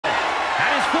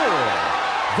for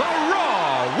the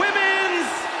Raw Women's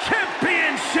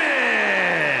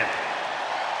Championship.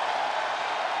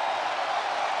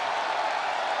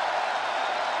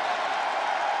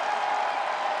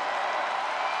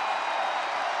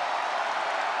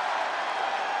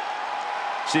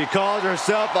 She calls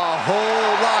herself a whole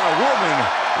lot of woman,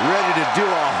 ready to do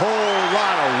a whole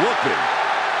lot of whooping.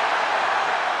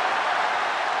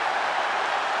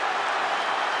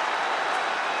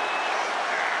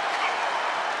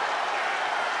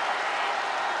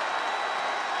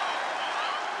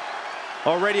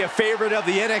 Already a favorite of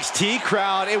the NXT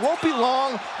crowd, it won't be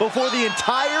long before the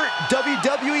entire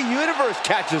WWE Universe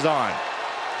catches on.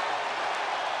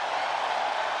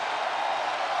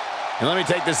 And let me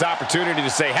take this opportunity to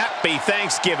say happy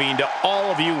Thanksgiving to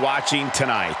all of you watching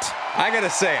tonight. I gotta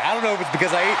say, I don't know if it's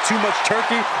because I ate too much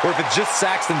turkey or if it's just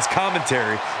Saxton's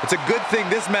commentary. It's a good thing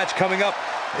this match coming up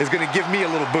is gonna give me a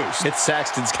little boost. It's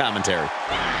Saxton's commentary.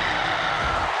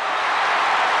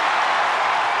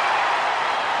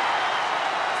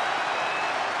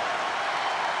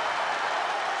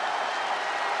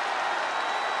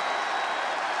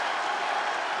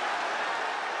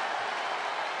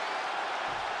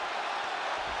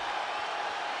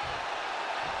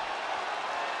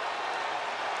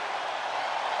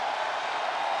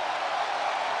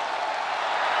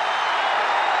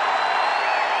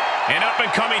 An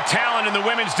up-and-coming talent in the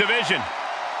women's division.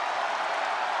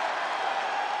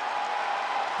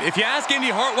 If you ask Indi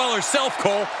Hartwell herself,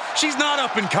 Cole, she's not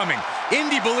up-and-coming.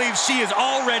 Indi believes she is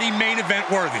already main event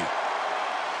worthy.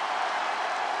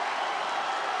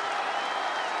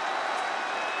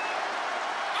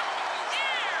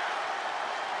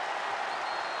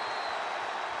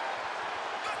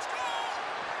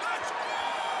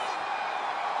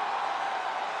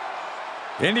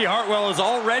 Indi Hartwell has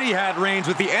already had reigns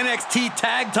with the NXT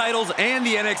Tag Titles and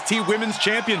the NXT Women's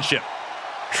Championship.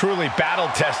 Truly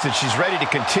battle-tested. She's ready to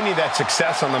continue that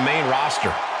success on the main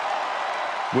roster.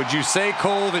 Would you say,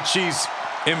 Cole, that she's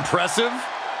impressive?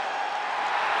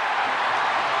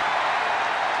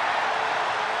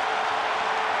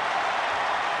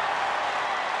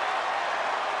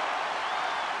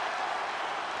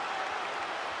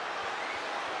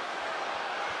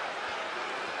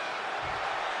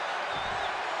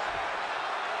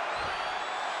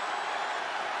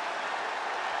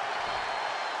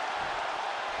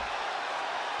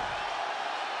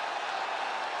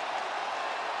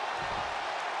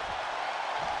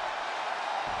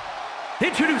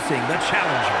 Introducing the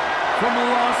challenger from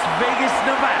Las Vegas,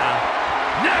 Nevada,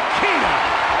 Nikkita,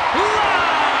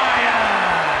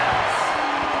 Lyons.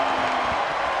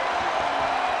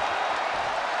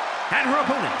 And her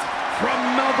opponent from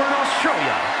Melbourne,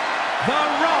 Australia, the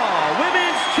Raw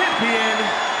Women's Champion,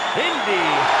 Indi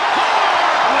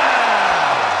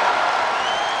Hartwell.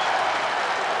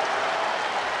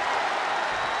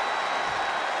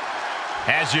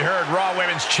 As you heard, Raw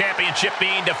Women's Championship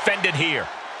being defended here.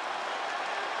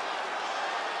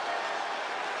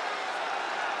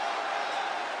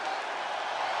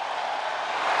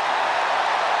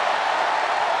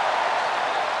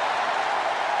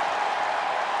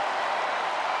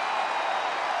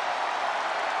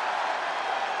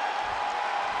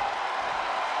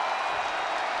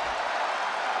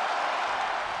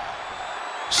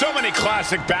 So many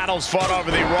classic battles fought over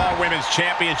the Raw Women's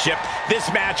Championship. This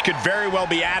match could very well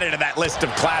be added to that list of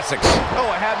classics. Oh,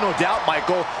 I have no doubt,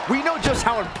 Michael. We know just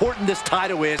how important this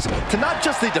title is to not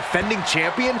just the defending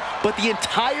champion, but the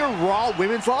entire Raw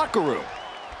Women's locker room.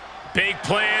 Big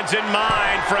plans in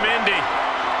mind from Indi.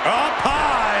 Up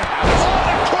high. Oh,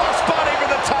 the crossbody for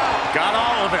the top. Got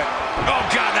all of it. Oh,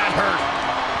 God, that hurt.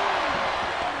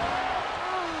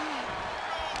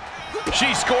 She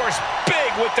scores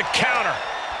big with the counter.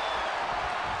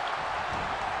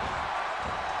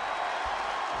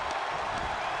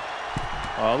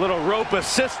 A little rope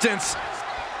assistance,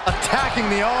 attacking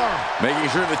the arm. Making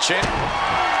sure the champ.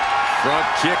 Front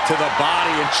kick to the body,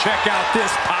 and check out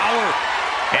this power.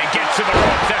 And gets to the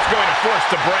ropes. That's going to force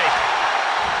the break.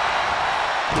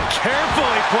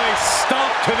 Carefully placed stomp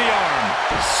to the arm.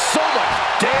 So much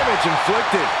damage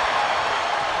inflicted.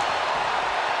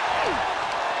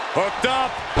 Hooked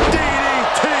up.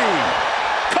 DDT.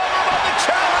 Cover by the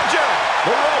challenger.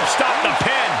 The rope stopped the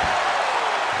pin.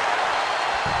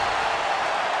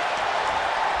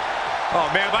 Oh,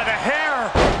 man, by the hair.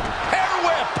 Hair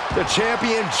whip. The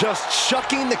champion just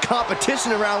chucking the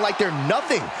competition around like they're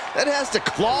nothing. That has to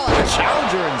claw at the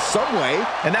challenger in some way.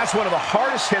 And that's one of the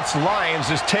hardest hits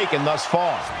Lyons has taken thus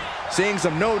far. Seeing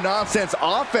some no-nonsense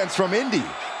offense from Indi.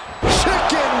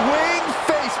 Chicken wing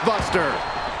facebuster.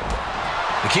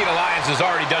 Nikkita Lyons has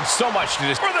already done so much to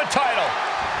this for the title.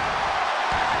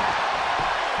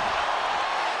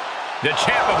 The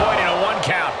champ avoiding a 1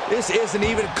 count. This isn't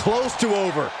even close to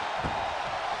over.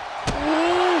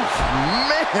 Ooh,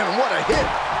 man, what a hit.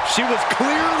 She was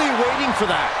clearly waiting for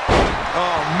that.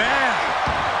 Oh, man.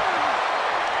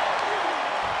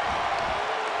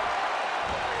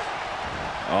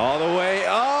 All the way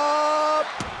up.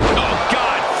 Oh,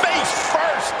 God, face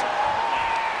first.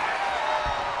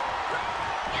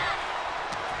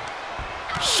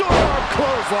 Short arm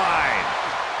clothesline.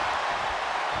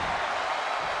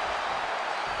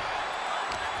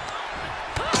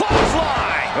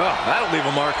 Clothesline. Oh, that'll leave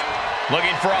a mark.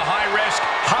 Looking for a high-risk,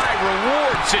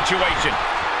 high-reward situation.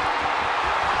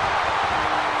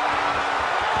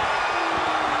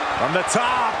 From the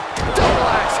top. Double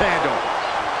axe handle.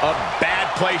 A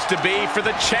bad place to be for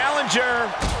the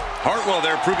challenger. Hartwell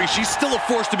there proving she's still a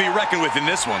force to be reckoned with in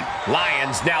this one.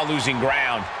 Lyons now losing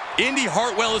ground. Indi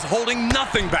Hartwell is holding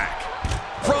nothing back.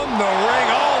 From the ring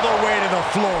all the way to the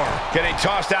floor. Getting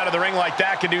tossed out of the ring like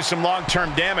that can do some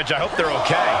long-term damage. I hope they're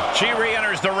okay. She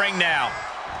re-enters the ring now.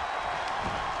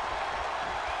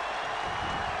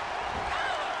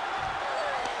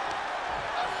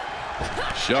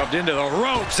 Shoved into the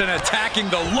ropes and attacking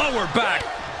the lower back.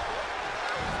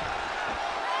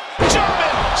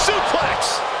 German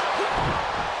suplex.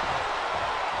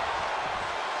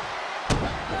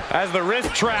 As the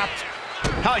wrist trapped.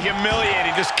 How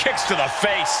humiliating, just kicks to the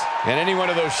face. And any one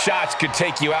of those shots could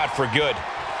take you out for good.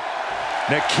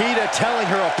 Nikkita telling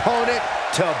her opponent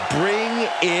to bring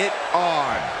it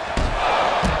on.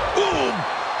 Ooh.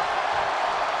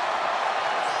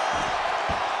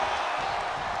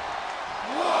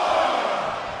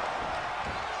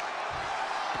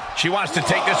 She wants to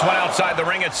take this one outside the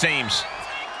ring, it seems.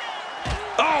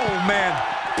 Oh, man.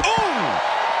 Ooh!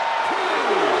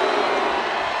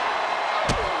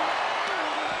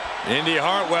 Indi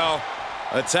Hartwell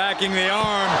attacking the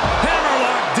arm.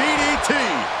 Hammerlock DDT.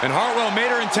 And Hartwell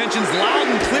made her intentions loud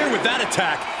and clear with that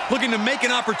attack, looking to make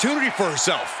an opportunity for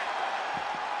herself.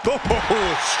 Oh,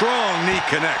 strong knee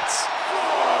connects.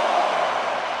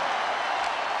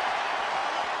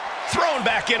 Thrown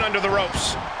back in under the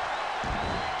ropes.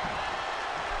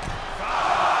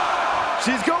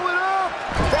 She's going up.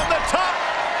 From the top.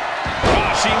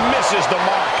 Oh, she misses the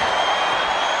mark.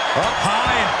 Up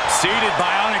high and seated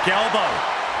bionic elbow.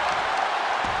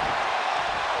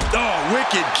 Oh,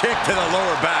 wicked kick to the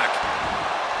lower back.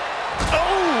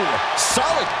 Oh,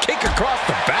 solid kick across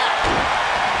the back.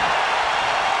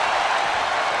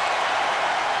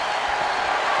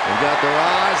 They got their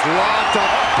eyes locked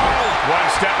up. Oh, one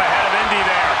step ahead of Indi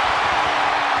there.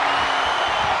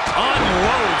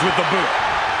 Unloads with the boot.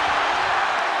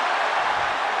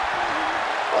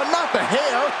 Oh, not the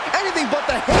hair. Anything but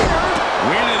the hair.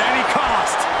 Win at any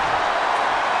cost.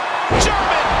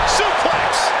 German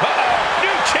suplex. Uh-oh,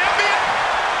 new champion.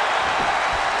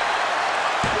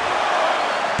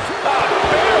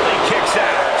 Barely kicks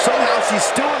out. Somehow she's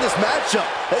still in this matchup.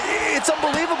 It's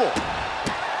unbelievable.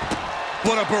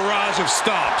 What a barrage of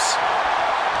stomps.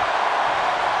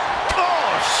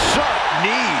 Oh, sharp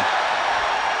knee.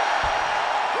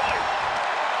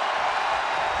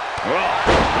 Oh,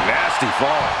 nasty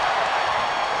fall.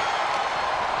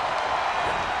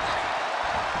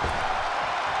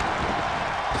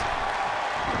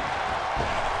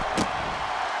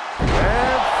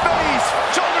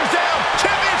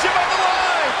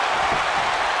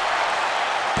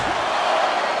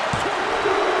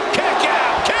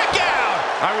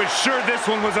 I was sure this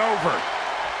one was over.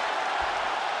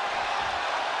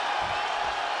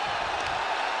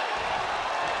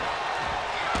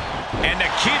 And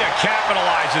Nikkita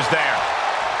capitalizes there.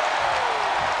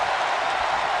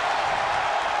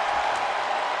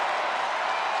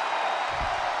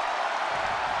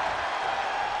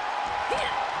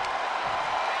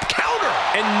 Counter!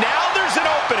 And now there's an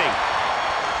opening.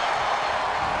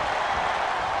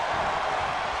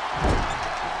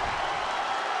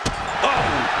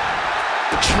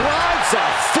 Drives a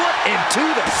foot into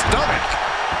the stomach.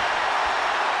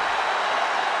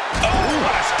 Oh,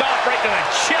 what a stomp right to the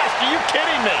chest. Are you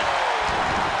kidding me?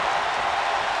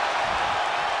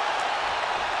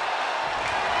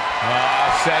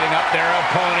 Setting up their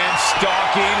opponent,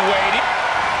 stalking, waiting.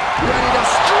 Ready to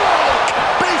strike.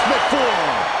 Basement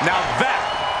form. Now that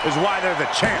is why they're the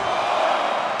champ.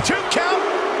 2 count.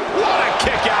 What a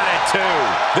kick out at 2.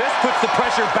 This puts the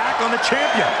pressure back on the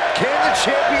champion. Can the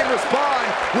champion respond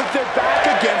with their back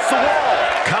against the wall?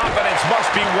 Confidence must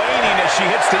be waning as she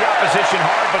hits the opposition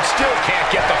hard, but still can't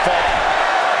get the fall.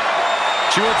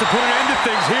 She wants to put an end to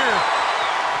things here.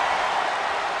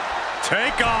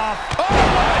 Take off. Oh,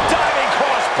 what a diving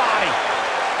crossbody.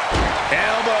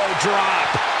 Elbow drop.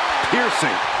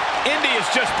 Piercing. Indi has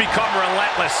just become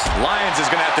relentless. Lyons is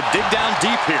going to have to dig down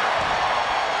deep here.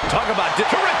 Talk about to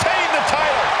retain the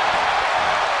title.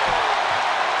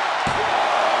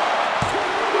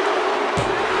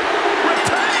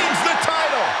 Retains the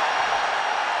title.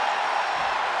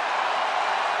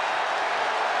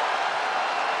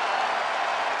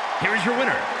 Here is your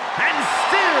winner, and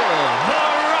still the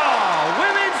Raw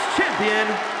Women's Champion,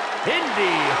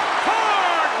 Indi Hartwell.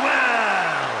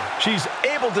 She's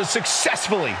able to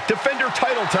successfully defend her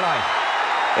title tonight.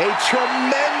 A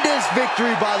tremendous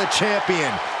victory by the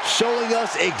champion, showing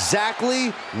us exactly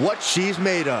what she's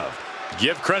made of.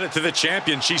 Give credit to the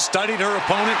champion. She studied her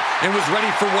opponent and was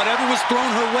ready for whatever was thrown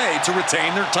her way to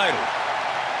retain their title.